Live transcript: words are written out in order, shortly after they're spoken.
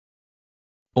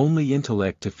Only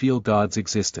intellect to feel God's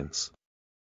existence.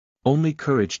 Only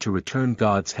courage to return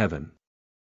God's heaven.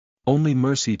 Only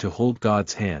mercy to hold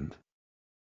God's hand.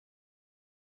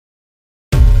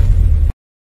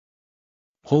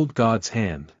 Hold God's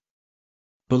hand.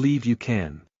 Believe you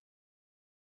can.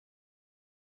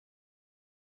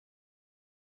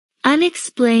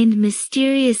 Unexplained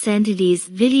mysterious entities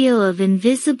video of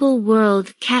invisible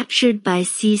world captured by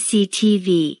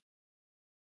CCTV.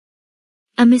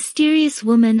 A mysterious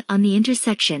woman on the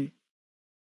intersection.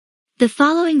 The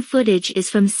following footage is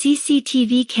from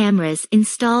CCTV cameras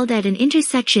installed at an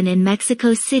intersection in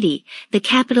Mexico City, the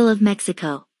capital of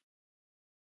Mexico.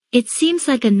 It seems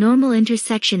like a normal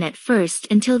intersection at first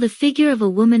until the figure of a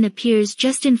woman appears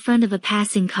just in front of a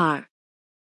passing car.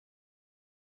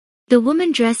 The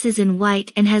woman dresses in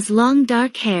white and has long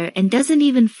dark hair and doesn't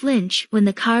even flinch when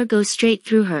the car goes straight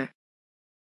through her.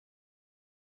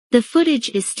 The footage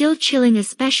is still chilling,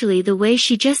 especially the way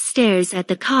she just stares at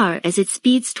the car as it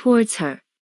speeds towards her.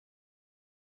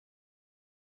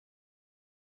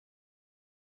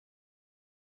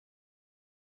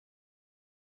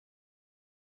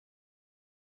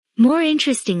 More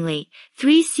interestingly,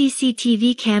 3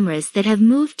 CCTV cameras that have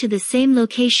moved to the same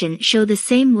location show the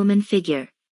same woman figure.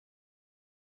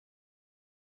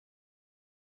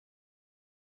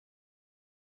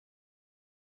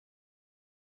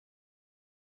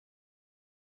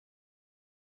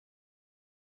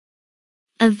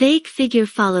 A vague figure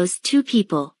follows 2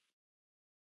 people.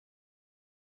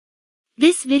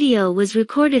 This video was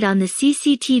recorded on the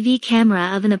CCTV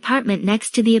camera of an apartment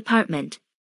next to the apartment.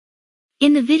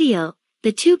 In the video,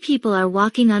 the 2 people are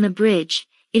walking on a bridge.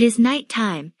 It is night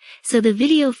time, so the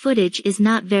video footage is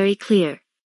not very clear.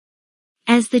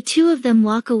 As the 2 of them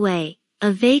walk away,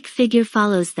 a vague figure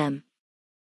follows them.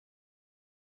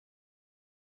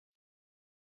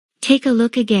 Take a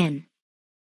look again.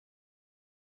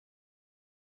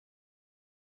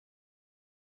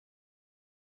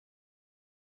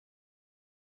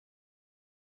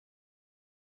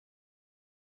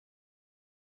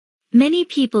 Many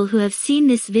people who have seen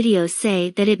this video say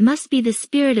that it must be the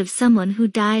spirit of someone who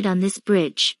died on this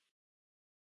bridge.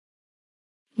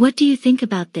 What do you think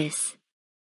about this?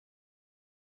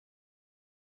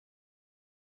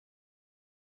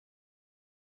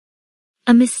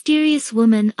 A mysterious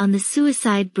woman on the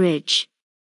suicide bridge.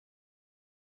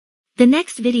 The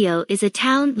next video is a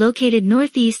town located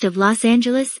northeast of Los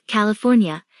Angeles,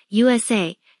 California,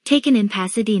 USA, taken in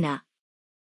Pasadena.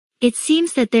 It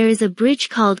seems that there is a bridge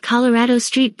called Colorado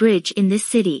Street Bridge in this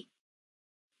city.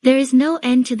 There is no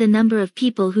end to the number of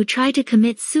people who try to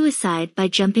commit suicide by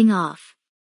jumping off.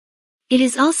 It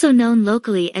is also known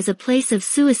locally as a place of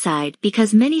suicide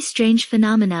because many strange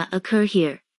phenomena occur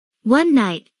here. One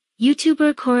night,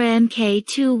 YouTuber Cora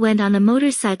MK2 went on a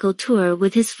motorcycle tour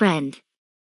with his friend.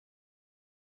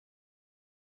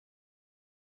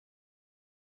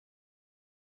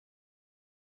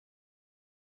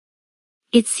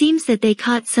 It seems that they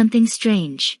caught something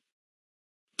strange.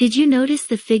 Did you notice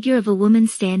the figure of a woman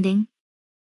standing?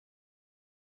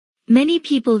 Many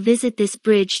people visit this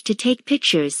bridge to take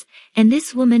pictures, and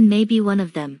this woman may be one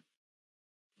of them.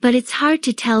 But it's hard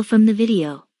to tell from the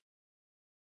video.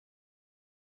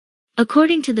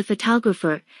 According to the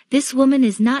photographer, this woman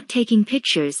is not taking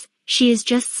pictures, she is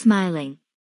just smiling.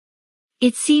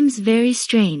 It seems very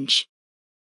strange.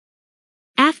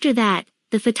 After that,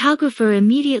 the photographer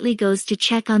immediately goes to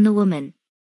check on the woman.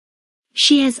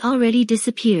 She has already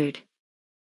disappeared.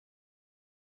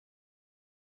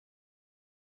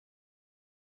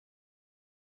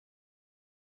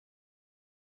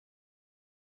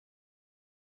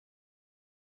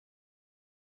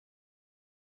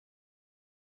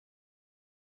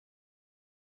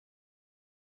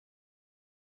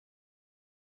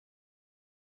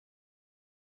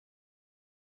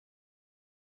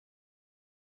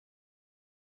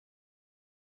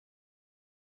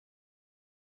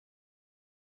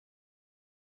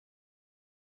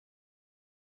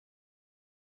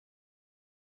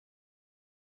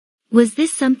 Was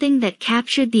this something that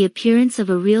captured the appearance of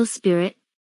a real spirit?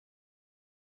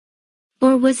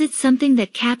 Or was it something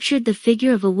that captured the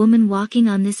figure of a woman walking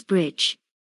on this bridge?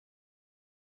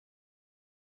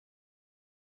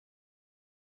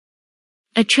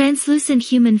 A translucent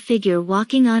human figure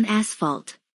walking on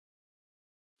asphalt.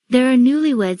 There are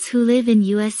newlyweds who live in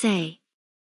USA.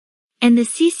 And the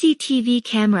CCTV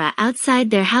camera outside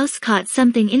their house caught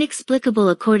something inexplicable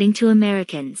according to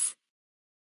Americans.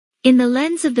 In the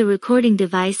lens of the recording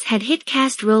device had hit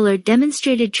cast roller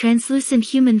demonstrated translucent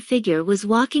human figure was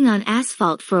walking on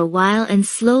asphalt for a while and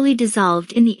slowly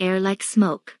dissolved in the air like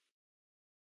smoke.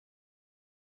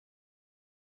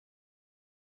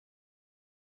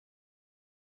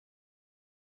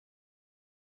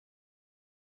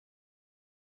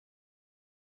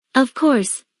 Of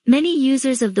course, many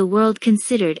users of the world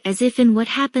considered as if in what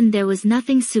happened there was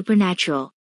nothing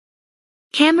supernatural.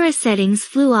 Camera settings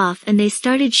flew off and they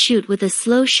started shoot with a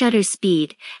slow shutter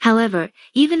speed. However,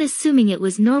 even assuming it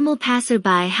was normal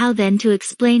passerby, how then to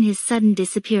explain his sudden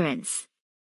disappearance?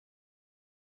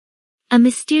 A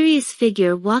mysterious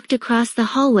figure walked across the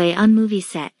hallway on movie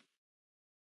set.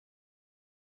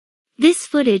 This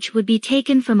footage would be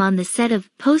taken from on the set of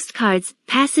Postcards,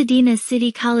 Pasadena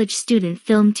City College student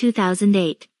film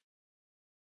 2008.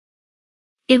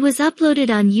 It was uploaded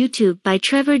on YouTube by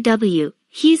Trevor W.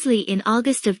 Heasley in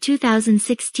August of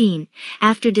 2016,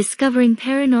 after discovering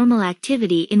paranormal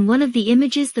activity in one of the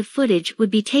images. The footage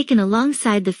would be taken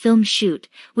alongside the film shoot,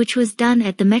 which was done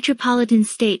at the Metropolitan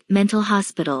State Mental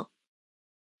Hospital.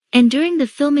 And during the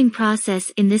filming process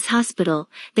in this hospital,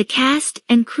 the cast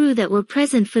and crew that were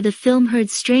present for the film heard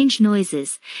strange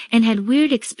noises, and had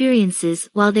weird experiences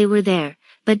while they were there,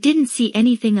 but didn't see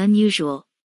anything unusual.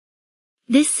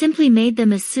 This simply made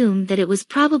them assume that it was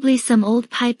probably some old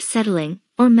pipe settling,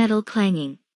 or metal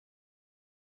clanging.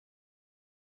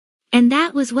 And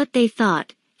that was what they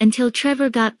thought, until Trevor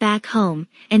got back home,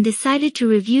 and decided to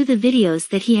review the videos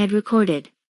that he had recorded.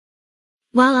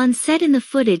 While on set in the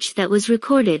footage that was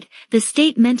recorded, the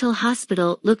state mental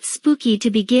hospital looked spooky to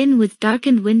begin with.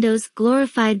 Darkened windows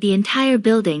glorified the entire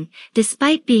building,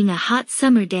 despite being a hot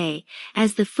summer day,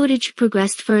 as the footage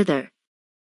progressed further.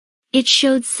 It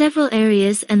showed several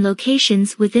areas and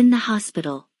locations within the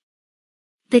hospital.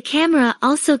 The camera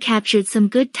also captured some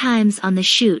good times on the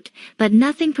shoot, but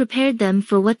nothing prepared them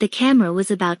for what the camera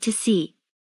was about to see.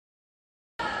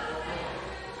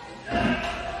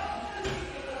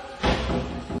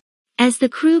 As the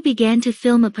crew began to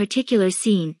film a particular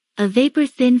scene, a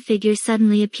vapor-thin figure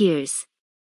suddenly appears.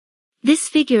 This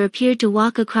figure appeared to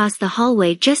walk across the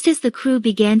hallway just as the crew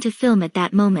began to film at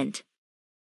that moment.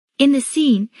 In the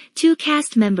scene, two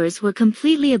cast members were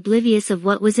completely oblivious of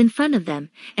what was in front of them,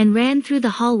 and ran through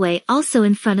the hallway also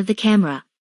in front of the camera.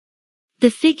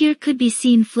 The figure could be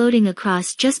seen floating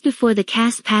across just before the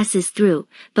cast passes through,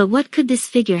 but what could this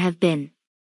figure have been?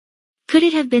 Could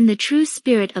it have been the true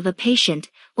spirit of a patient,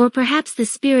 or perhaps the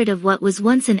spirit of what was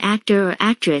once an actor or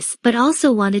actress but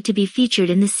also wanted to be featured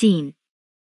in the scene?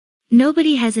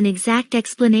 Nobody has an exact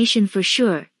explanation for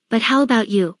sure, but how about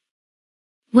you?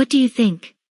 What do you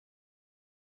think?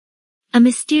 A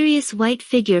mysterious white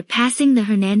figure passing the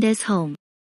Hernandez home.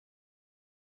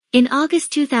 In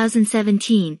August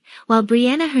 2017, while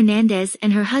Brianna Hernandez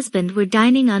and her husband were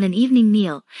dining on an evening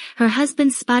meal, her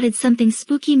husband spotted something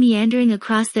spooky meandering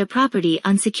across their property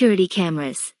on security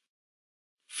cameras.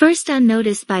 First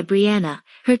unnoticed by Brianna,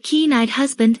 her keen-eyed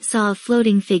husband saw a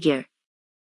floating figure.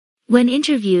 When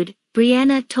interviewed,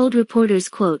 Brianna told reporters,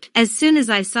 quote, "As soon as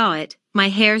I saw it, my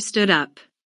hair stood up.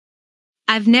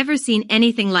 I've never seen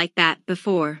anything like that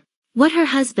before." What her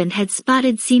husband had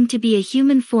spotted seemed to be a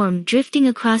human form drifting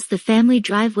across the family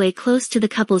driveway close to the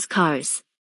couple's cars.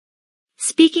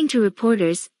 Speaking to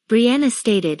reporters, Brianna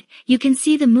stated, "You can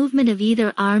see the movement of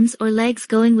either arms or legs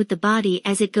going with the body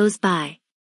as it goes by."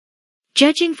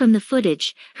 Judging from the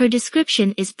footage, her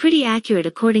description is pretty accurate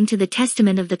according to the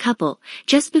testament of the couple,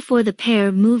 just before the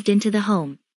pair moved into the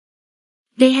home.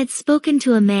 They had spoken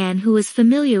to a man who was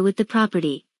familiar with the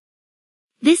property.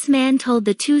 This man told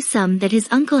the twosome that his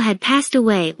uncle had passed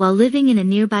away while living in a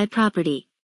nearby property.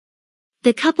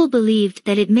 The couple believed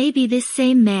that it may be this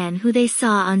same man who they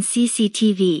saw on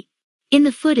CCTV. In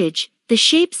the footage, the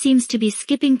shape seems to be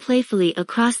skipping playfully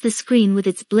across the screen with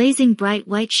its blazing bright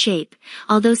white shape,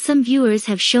 although some viewers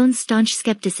have shown staunch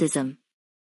skepticism.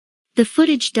 The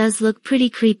footage does look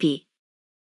pretty creepy.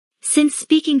 Since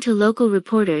speaking to local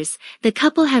reporters, the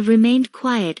couple have remained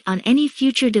quiet on any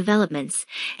future developments,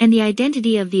 and the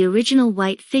identity of the original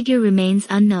white figure remains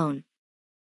unknown.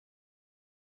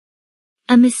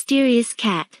 A mysterious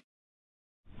cat.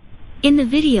 In the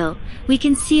video, we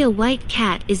can see a white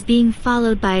cat is being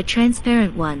followed by a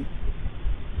transparent one.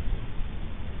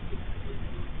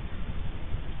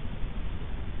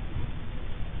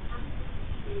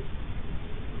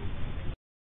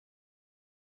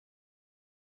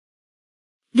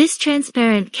 This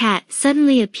transparent cat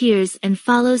suddenly appears and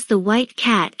follows the white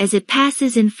cat as it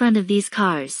passes in front of these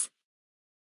cars.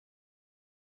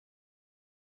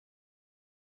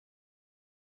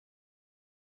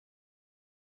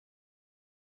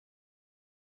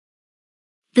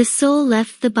 The soul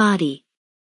left the body.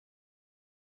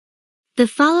 The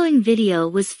following video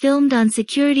was filmed on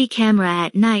security camera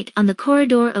at night on the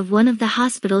corridor of one of the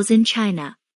hospitals in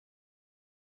China.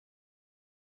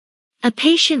 A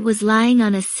patient was lying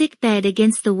on a sick bed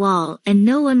against the wall and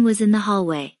no one was in the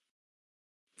hallway.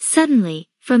 Suddenly,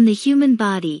 from the human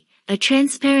body, a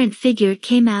transparent figure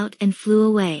came out and flew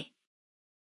away.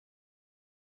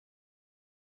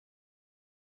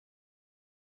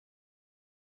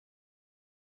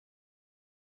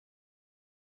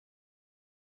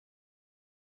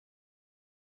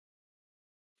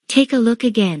 Take a look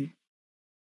again.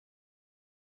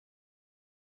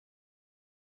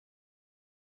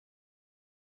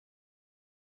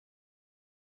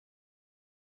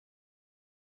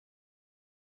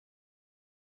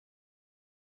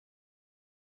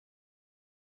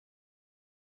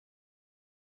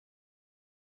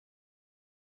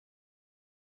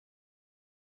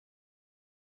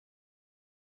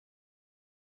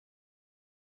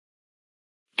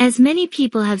 As many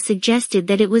people have suggested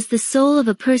that it was the soul of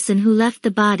a person who left the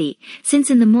body,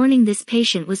 since in the morning this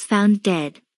patient was found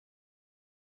dead.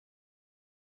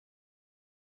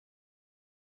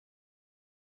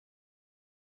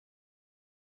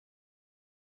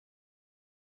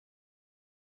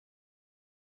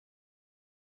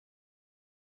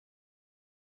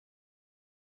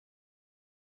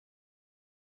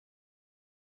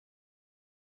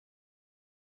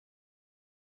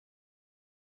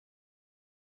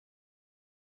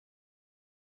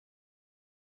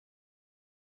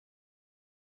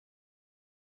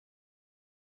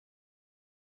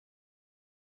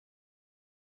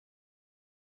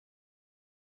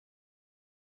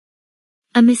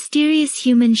 A mysterious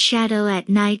human shadow at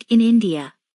night in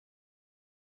India.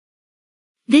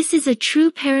 This is a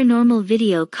true paranormal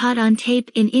video caught on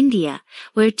tape in India,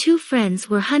 where two friends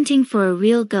were hunting for a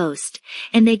real ghost,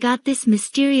 and they got this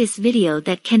mysterious video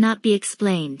that cannot be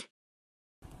explained.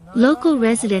 Local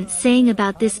residents saying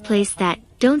about this place that,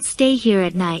 "Don't stay here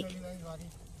at night.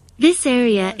 This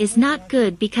area is not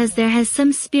good because there has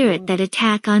some spirit that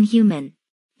attack on human."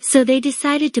 So they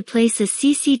decided to place a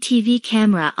CCTV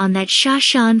camera on that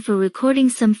shashan for recording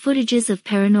some footages of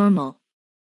paranormal.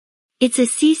 It's a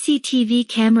CCTV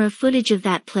camera footage of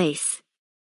that place.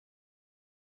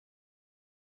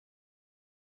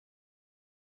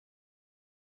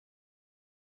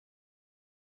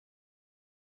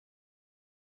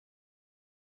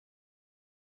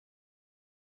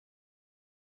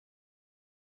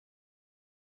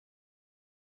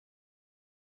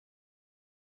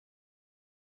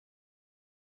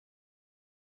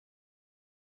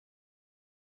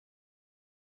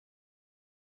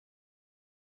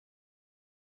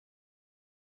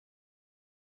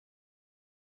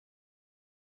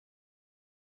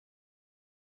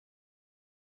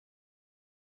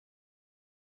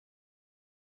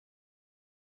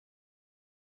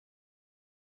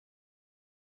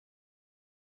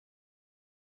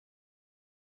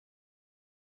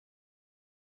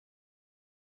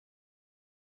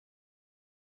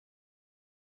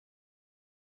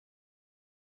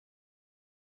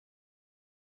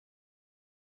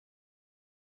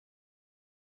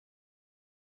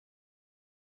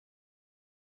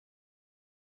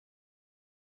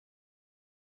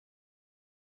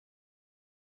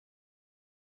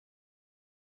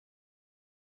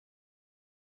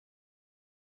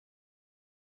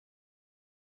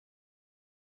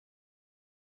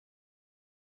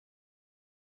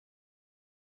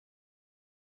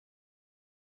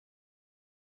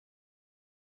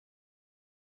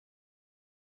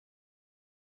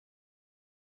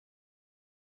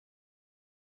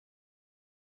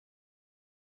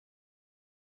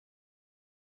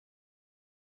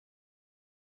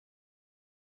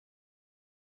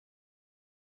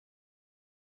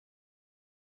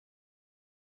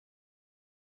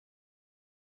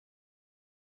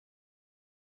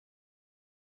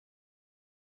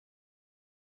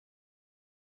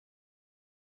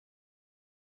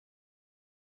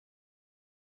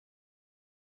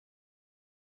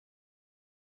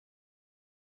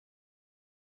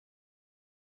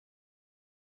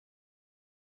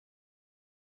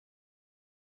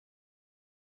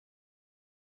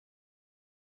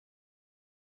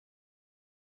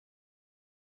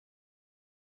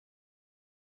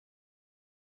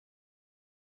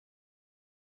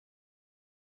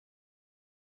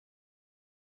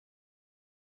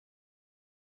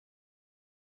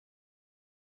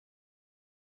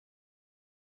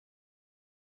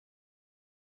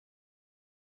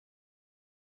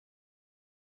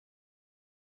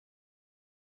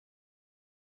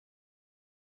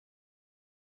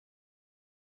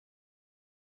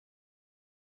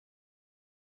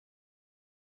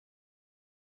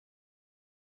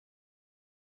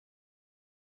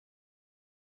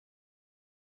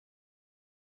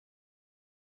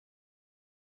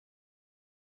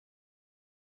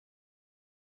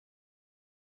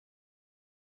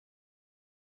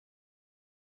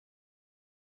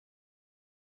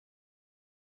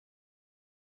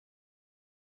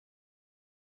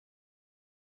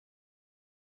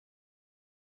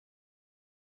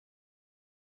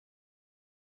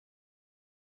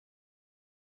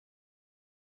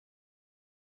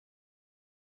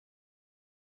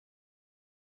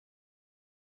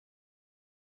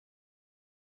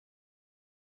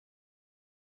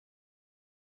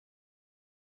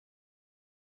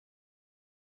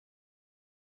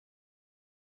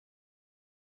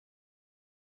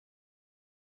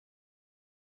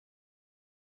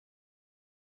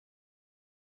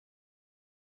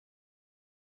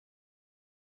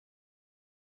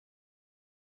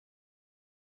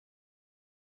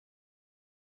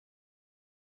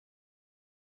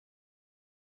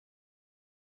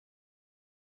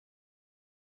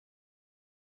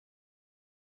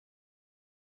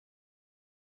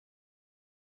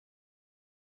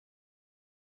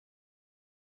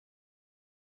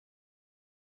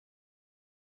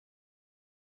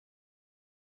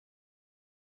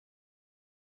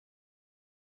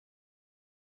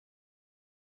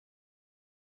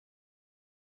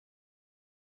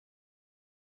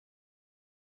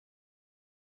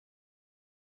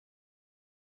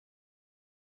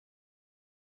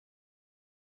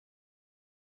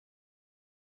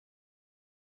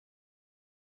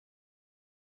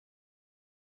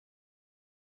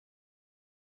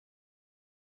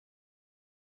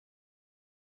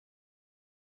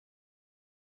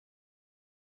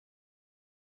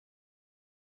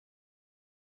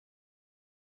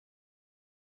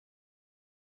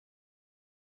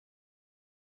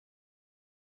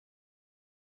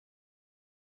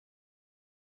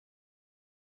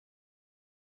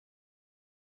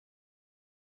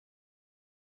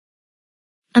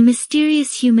 A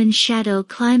mysterious human shadow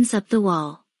climbs up the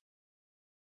wall.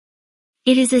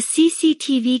 It is a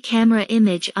CCTV camera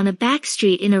image on a back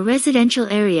street in a residential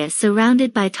area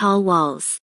surrounded by tall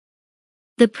walls.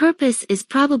 The purpose is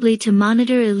probably to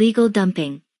monitor illegal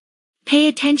dumping. Pay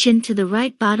attention to the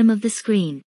right bottom of the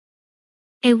screen.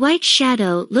 A white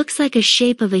shadow looks like a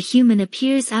shape of a human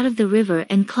appears out of the river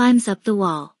and climbs up the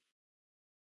wall.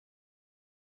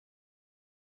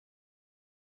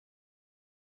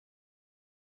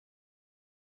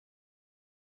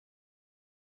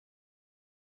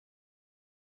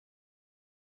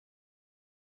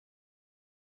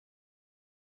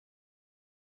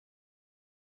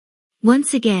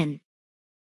 Once again.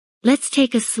 Let's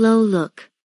take a slow look.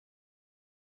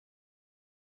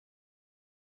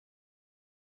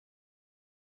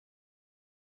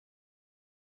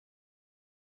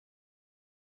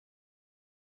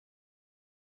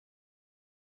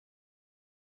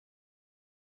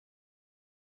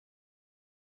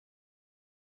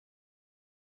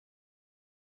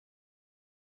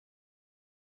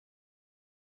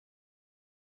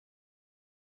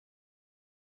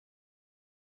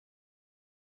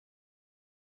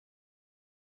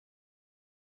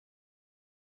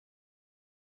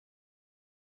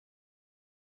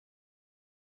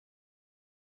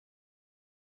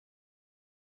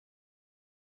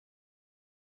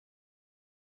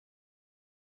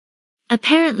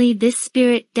 Apparently this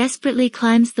spirit desperately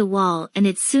climbs the wall and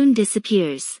it soon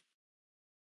disappears.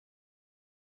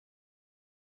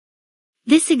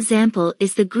 This example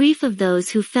is the grief of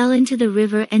those who fell into the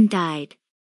river and died.